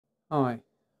Hi,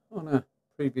 on a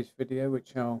previous video,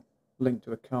 which I'll link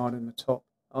to a card in the top,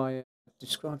 I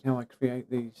described how I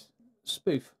create these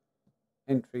spoof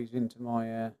entries into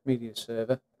my media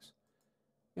server.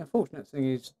 The unfortunate thing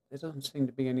is there doesn't seem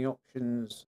to be any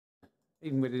options,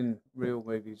 even within real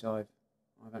movies I've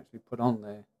actually put on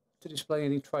there, to display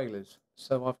any trailers.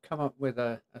 So I've come up with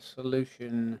a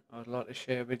solution I'd like to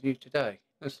share with you today.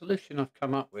 The solution I've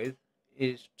come up with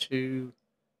is to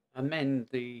amend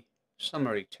the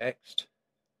summary text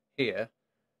here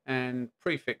and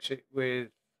prefix it with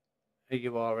a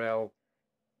URL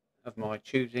of my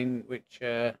choosing, which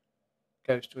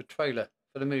goes to a trailer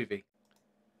for the movie.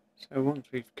 So once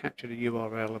we've captured a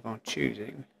URL of our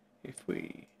choosing, if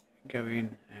we go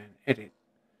in and edit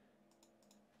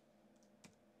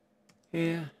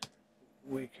here,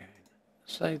 we can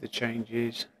save the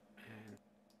changes, and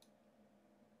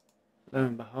lo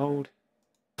and behold,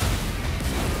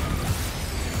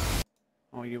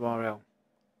 our URL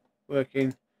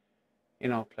working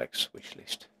in our Plex wish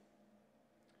list,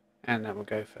 and that will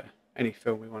go for any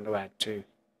film we want to add to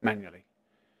manually.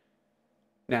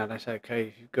 Now that's okay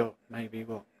if you've got maybe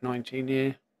 19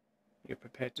 here, you're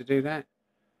prepared to do that,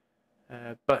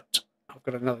 but I've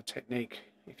got another technique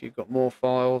if you've got more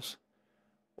files,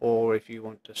 or if you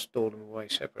want to store them away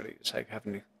separately to save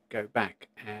having to go back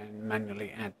and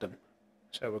manually add them.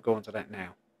 So we'll go on to that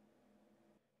now.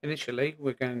 Initially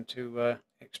we're going to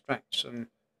extract some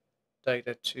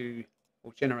data to,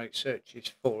 or generate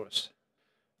searches for us.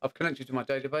 I've connected to my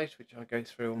database, which I go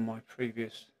through on my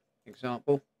previous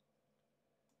example.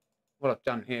 What I've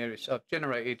done here is I've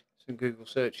generated some Google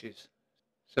searches.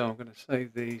 So I'm going to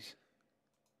save these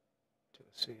to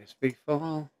a CSV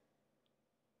file.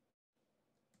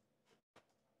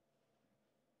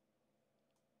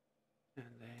 And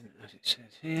then, as it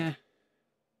says here,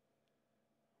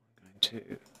 I'm going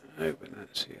to open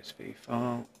that CSV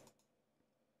file.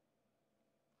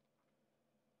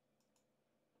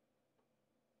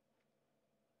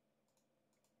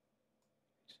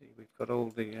 See, we've got all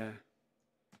the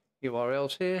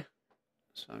URLs here.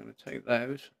 So I'm going to take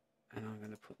those and I'm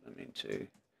going to put them into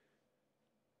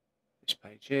this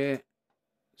page here,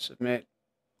 submit,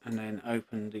 and then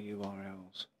open the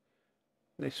URLs.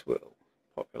 This will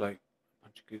populate a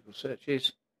bunch of Google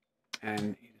searches,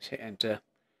 and you just hit enter,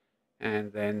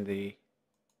 and then the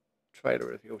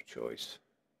trailer of your choice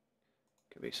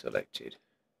can be selected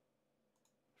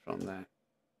from that.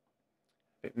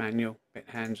 A bit manual, a bit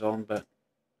hands-on, but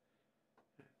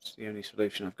that's the only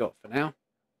solution I've got for now.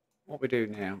 What we do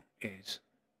now is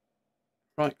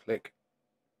right click,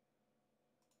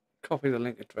 copy the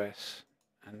link address,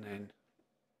 and then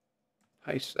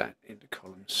paste that into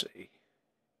column C,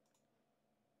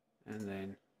 and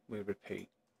then we repeat.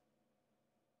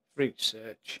 For each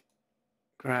search,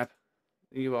 grab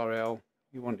the URL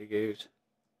you want to use.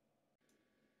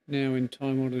 Now, in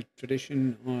time-honoured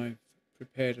tradition, I've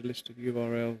prepared a list of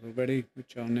URLs already,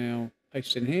 which I'll now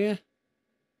paste in here.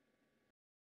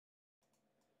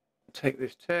 Take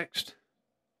this text,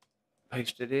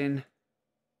 paste it in,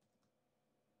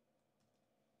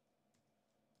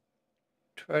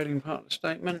 trailing part of the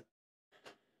statement,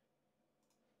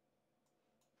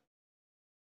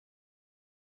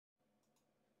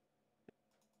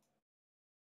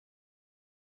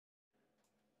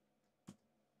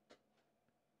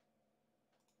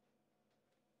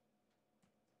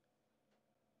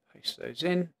 paste those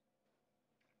in,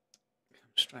 come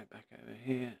straight back over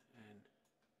here and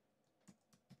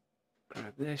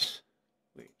grab this,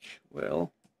 which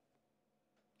will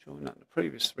join up the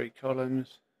previous three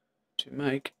columns to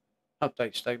make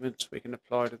update statements we can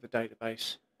apply to the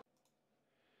database.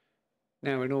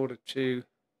 Now, in order to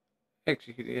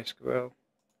execute the SQL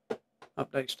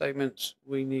update statements,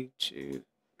 we need to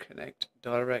connect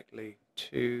directly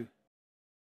to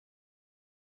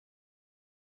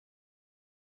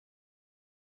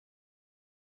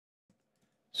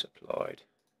SQLite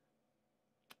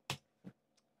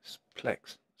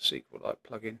Plex SQLite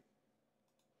plugin. And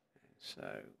so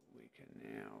we can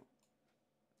now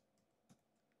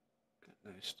get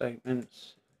those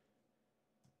statements,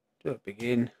 do a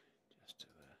begin, just to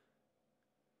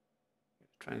get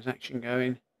the transaction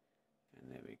going,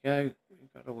 and there we go.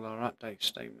 We've got all our update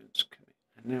statements commit,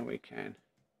 and now we can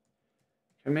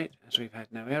commit as we've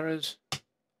had no errors.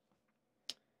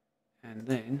 And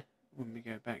then when we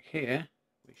go back here,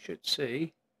 we should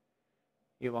see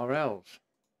URLs.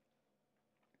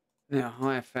 Now,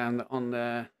 I have found that on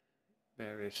the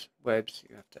various webs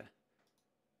you have to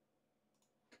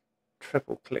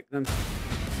triple click them,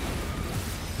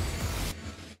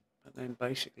 but then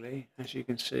basically, as you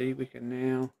can see, we can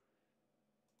now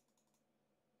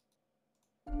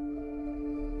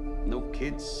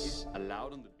Kids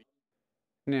allowed on the beach.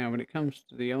 Now, when it comes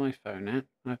to the iPhone app,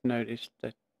 I've noticed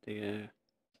that the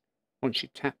once you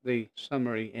tap the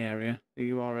summary area,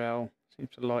 the URL seems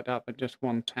to light up at just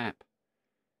one tap.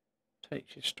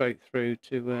 Takes you straight through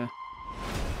to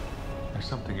There's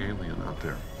something alien out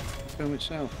there. the film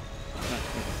itself.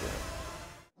 That's really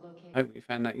good. Hope you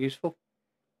found that useful.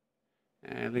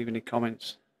 Leave any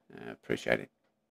comments. Appreciate it.